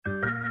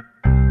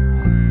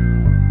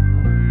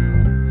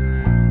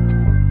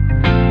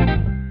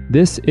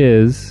This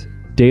is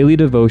Daily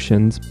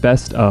Devotions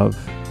Best Of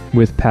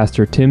with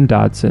Pastor Tim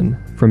Dodson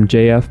from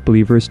JF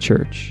Believers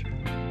Church.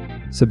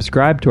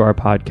 Subscribe to our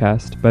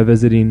podcast by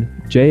visiting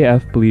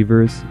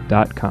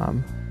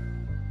jfbelievers.com.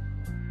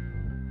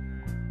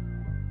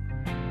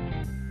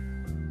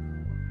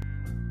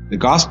 The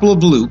Gospel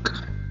of Luke,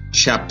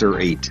 chapter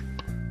 8.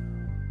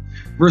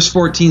 Verse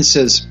 14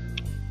 says,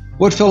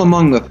 "What fell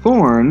among the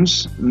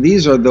thorns,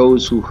 these are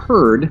those who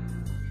heard,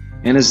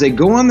 and as they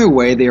go on their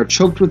way, they are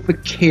choked with the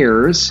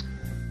cares,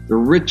 the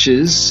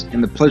riches,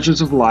 and the pleasures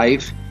of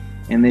life,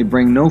 and they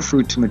bring no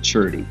fruit to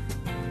maturity."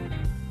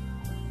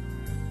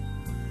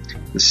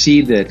 The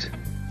seed that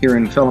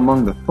herein fell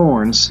among the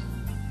thorns,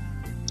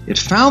 it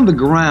found the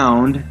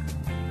ground,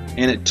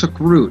 and it took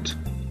root.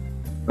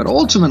 But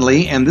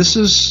ultimately, and this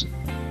is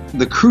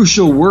the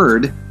crucial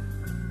word,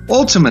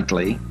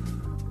 ultimately,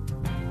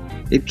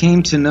 it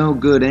came to no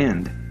good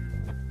end.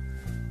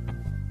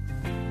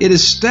 It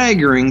is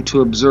staggering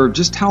to observe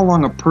just how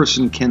long a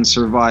person can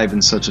survive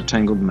in such a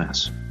tangled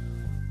mess.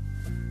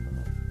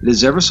 It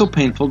is ever so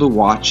painful to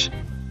watch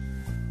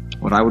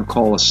what I would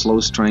call a slow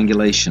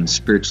strangulation,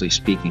 spiritually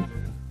speaking.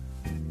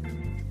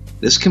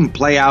 This can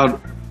play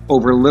out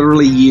over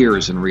literally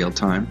years in real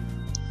time,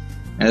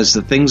 as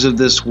the things of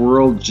this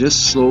world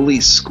just slowly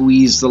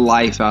squeeze the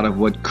life out of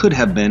what could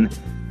have been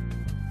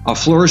a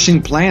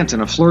flourishing plant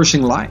and a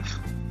flourishing life.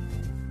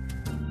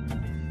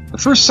 The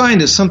first sign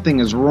that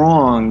something is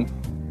wrong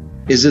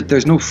is that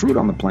there's no fruit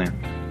on the plant.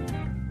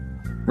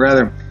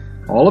 Rather,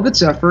 all of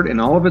its effort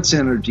and all of its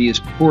energy is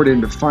poured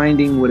into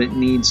finding what it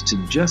needs to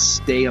just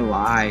stay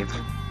alive.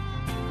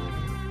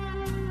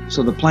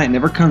 So the plant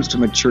never comes to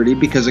maturity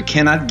because it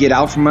cannot get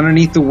out from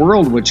underneath the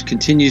world, which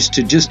continues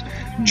to just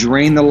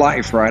drain the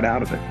life right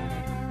out of it.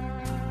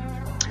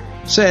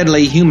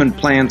 Sadly, human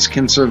plants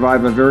can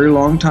survive a very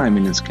long time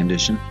in this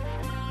condition.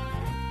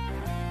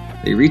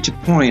 They reach a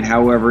point,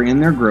 however, in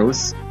their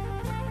growth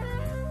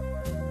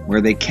where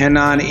they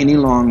cannot any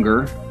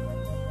longer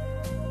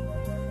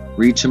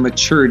reach a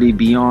maturity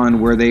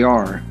beyond where they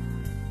are.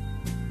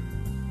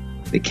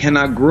 They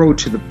cannot grow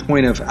to the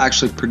point of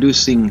actually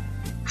producing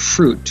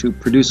fruit, to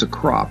produce a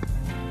crop.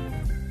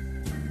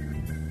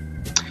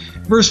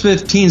 Verse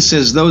 15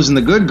 says, "Those in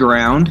the good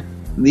ground,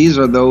 these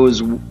are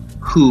those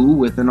who,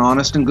 with an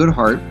honest and good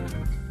heart,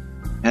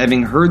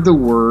 having heard the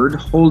word,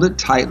 hold it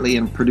tightly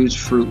and produce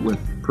fruit with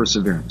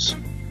perseverance."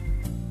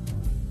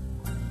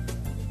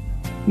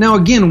 Now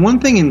again, one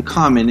thing in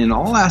common in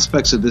all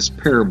aspects of this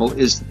parable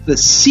is that the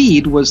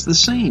seed was the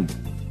same.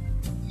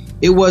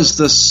 It was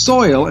the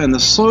soil and the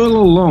soil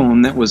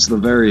alone that was the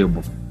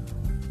variable.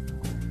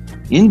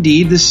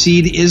 Indeed, the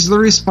seed is the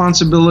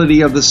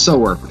responsibility of the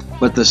sower,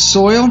 but the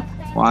soil,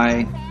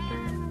 why,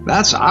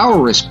 that's our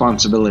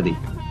responsibility.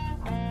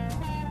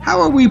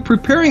 How are we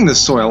preparing the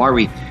soil? Are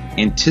we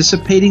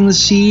anticipating the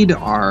seed?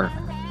 Are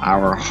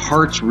our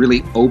hearts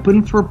really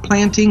open for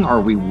planting?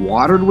 Are we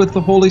watered with the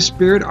Holy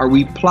Spirit? Are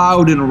we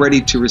plowed and ready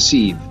to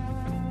receive?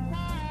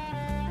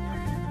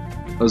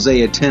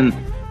 Hosea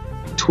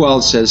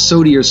 10:12 says,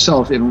 "Sow to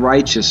yourself in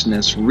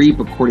righteousness, reap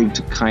according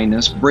to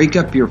kindness, break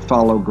up your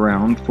fallow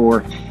ground,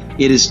 for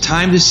it is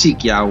time to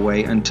seek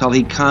Yahweh until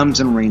He comes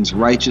and rains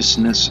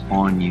righteousness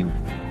on you."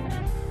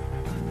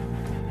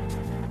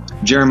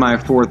 Jeremiah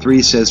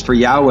 4:3 says, "For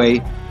Yahweh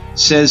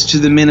says to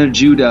the men of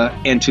Judah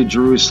and to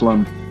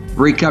Jerusalem,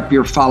 break up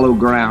your fallow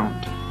ground,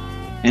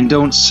 and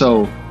don't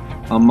sow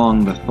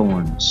among the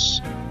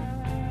thorns."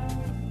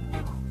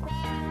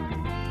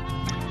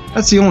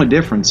 That's the only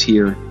difference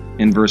here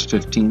in verse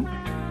 15,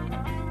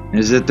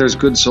 is that there's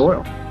good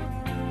soil.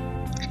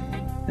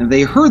 And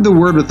they heard the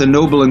word with a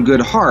noble and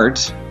good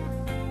heart.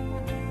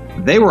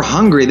 They were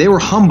hungry, they were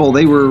humble,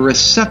 they were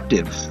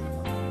receptive.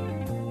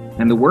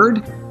 And the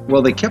word,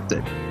 well, they kept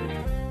it.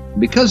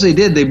 Because they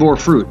did, they bore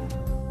fruit.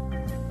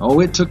 Oh,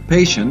 it took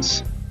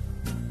patience,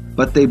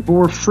 but they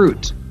bore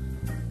fruit.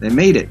 They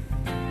made it.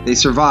 They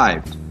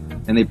survived,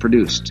 and they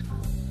produced.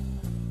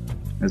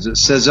 As it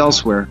says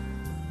elsewhere,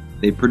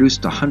 they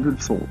produced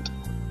 100-fold.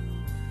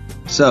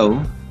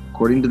 So,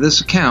 according to this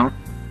account,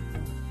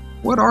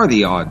 what are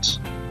the odds?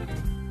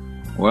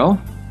 Well,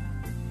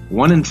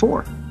 1 in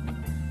 4.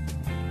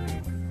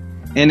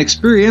 And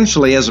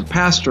experientially, as a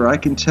pastor, I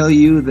can tell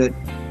you that,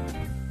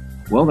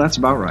 well, that's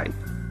about right.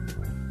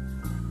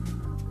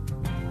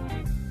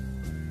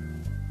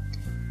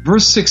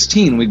 Verse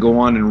 16, we go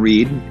on and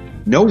read,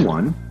 "No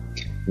one,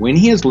 when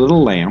he has lit a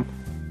lamp,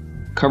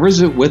 covers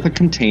it with a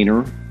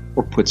container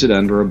or puts it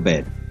under a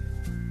bed.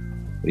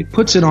 But he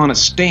puts it on a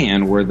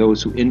stand where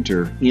those who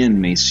enter in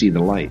may see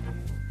the light."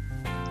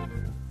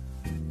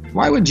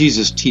 Why would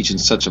Jesus teach in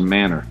such a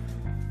manner?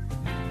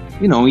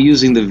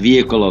 Using the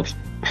vehicle of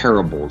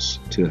parables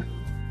to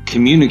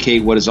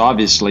communicate what is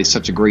obviously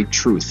such a great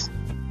truth.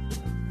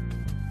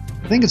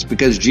 I think it's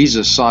because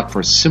Jesus sought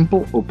for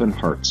simple, open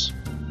hearts.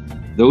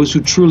 Those who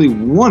truly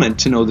wanted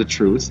to know the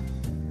truth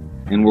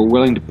and were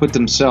willing to put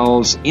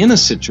themselves in a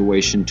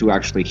situation to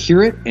actually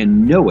hear it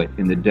and know it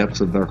in the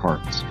depths of their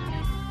hearts.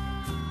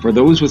 For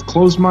those with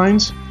closed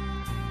minds,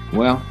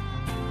 well,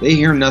 they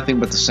hear nothing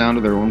but the sound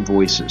of their own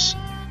voices.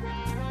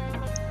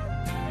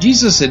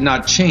 Jesus had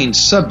not changed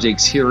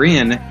subjects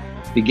herein,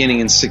 beginning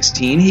in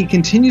 16. He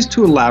continues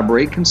to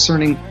elaborate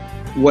concerning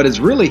what is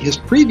really his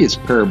previous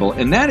parable,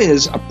 and that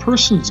is a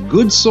person's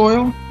good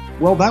soil.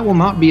 Well, that will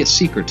not be a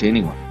secret to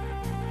anyone.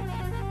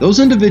 Those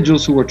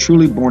individuals who are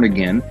truly born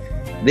again,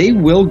 they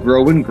will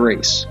grow in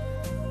grace,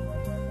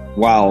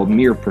 while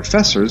mere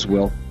professors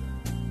will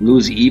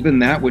lose even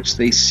that which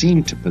they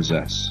seem to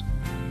possess.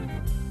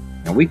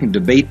 Now, we can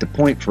debate the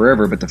point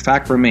forever, but the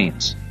fact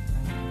remains.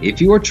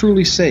 If you are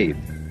truly saved,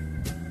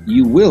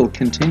 you will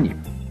continue.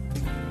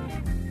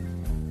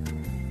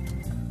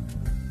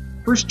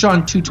 1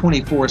 John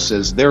 2:24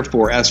 says,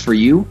 "Therefore, as for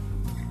you,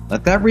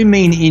 let that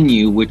remain in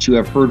you which you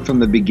have heard from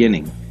the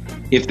beginning.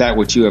 If that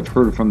which you have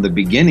heard from the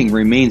beginning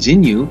remains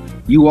in you,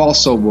 you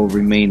also will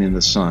remain in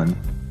the Son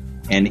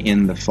and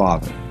in the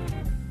Father."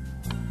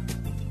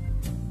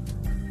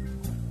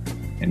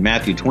 And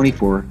Matthew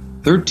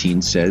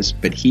 24:13 says,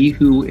 "But he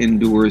who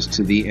endures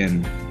to the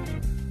end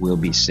will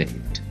be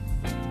saved."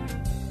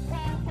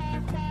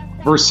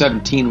 Verse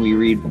 17 we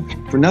read,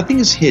 "For nothing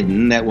is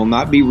hidden that will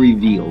not be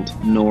revealed,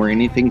 nor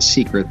anything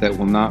secret that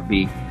will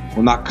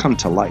not come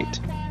to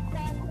light.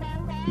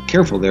 Be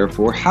careful,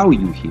 therefore, how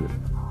you hear.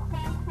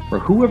 For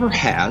whoever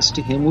has,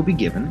 to him will be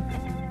given,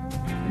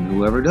 and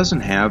whoever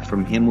doesn't have,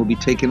 from him will be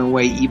taken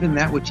away even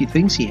that which he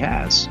thinks he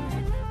has."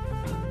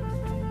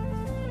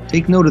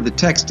 Take note of the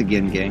text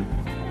again, gang.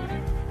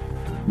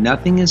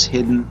 Nothing is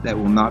hidden that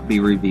will not be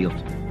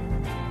revealed.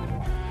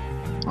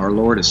 Our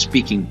Lord is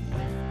speaking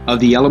of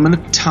the element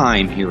of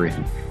time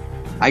herein.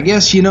 I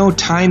guess,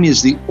 time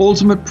is the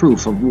ultimate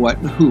proof of what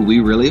and who we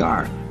really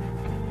are.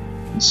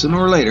 And sooner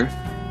or later,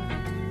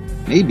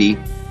 maybe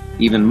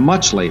even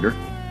much later,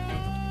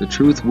 the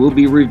truth will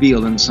be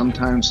revealed, and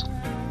sometimes,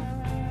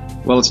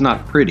 well, it's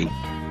not pretty.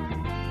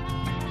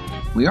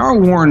 We are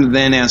warned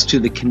then as to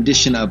the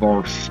condition of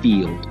our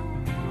field.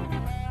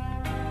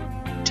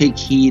 Take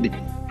heed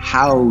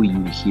how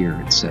you hear,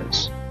 it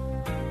says.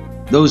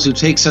 Those who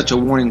take such a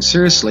warning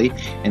seriously,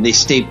 and they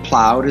stay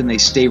plowed and they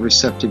stay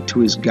receptive to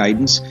his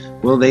guidance,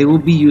 well, they will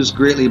be used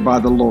greatly by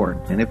the Lord.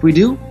 And if we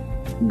do,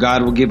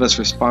 God will give us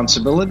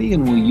responsibility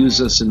and will use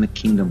us in the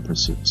kingdom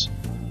pursuits.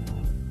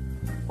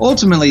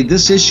 Ultimately,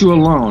 this issue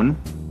alone,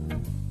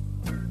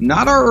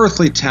 not our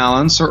earthly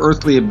talents or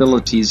earthly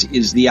abilities,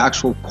 is the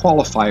actual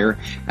qualifier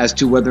as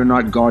to whether or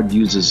not God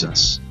uses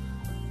us.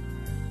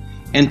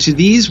 And to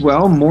these,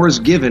 well, more is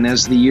given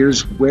as the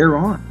years wear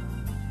on.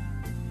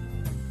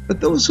 But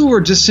those who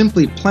are just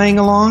simply playing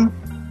along,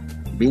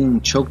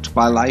 being choked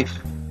by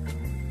life,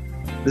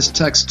 this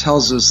text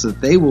tells us that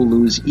they will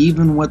lose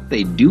even what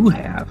they do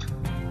have.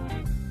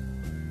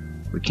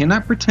 We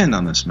cannot pretend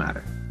on this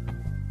matter.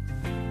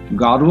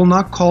 God will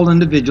not call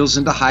individuals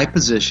into high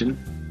position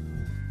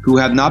who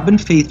have not been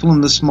faithful in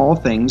the small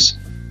things,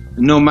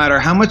 no matter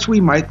how much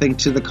we might think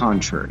to the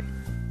contrary.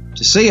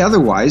 To say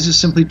otherwise is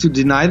simply to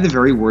deny the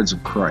very words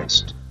of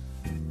Christ.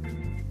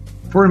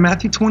 For in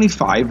Matthew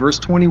 25, verse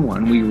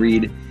 21, we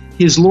read,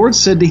 "His Lord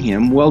said to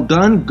him, 'Well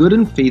done, good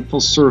and faithful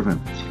servant.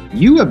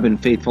 You have been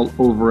faithful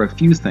over a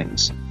few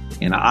things,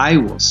 and I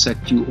will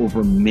set you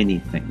over many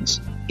things.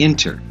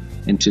 Enter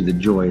into the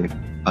joy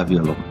of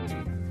your Lord.'"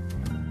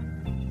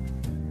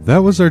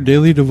 That was our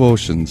daily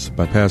devotions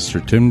by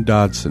Pastor Tim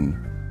Dodson.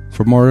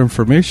 For more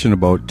information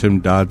about Tim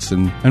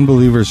Dodson and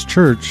Believers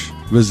Church,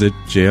 visit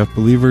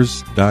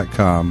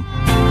jfbelievers.com.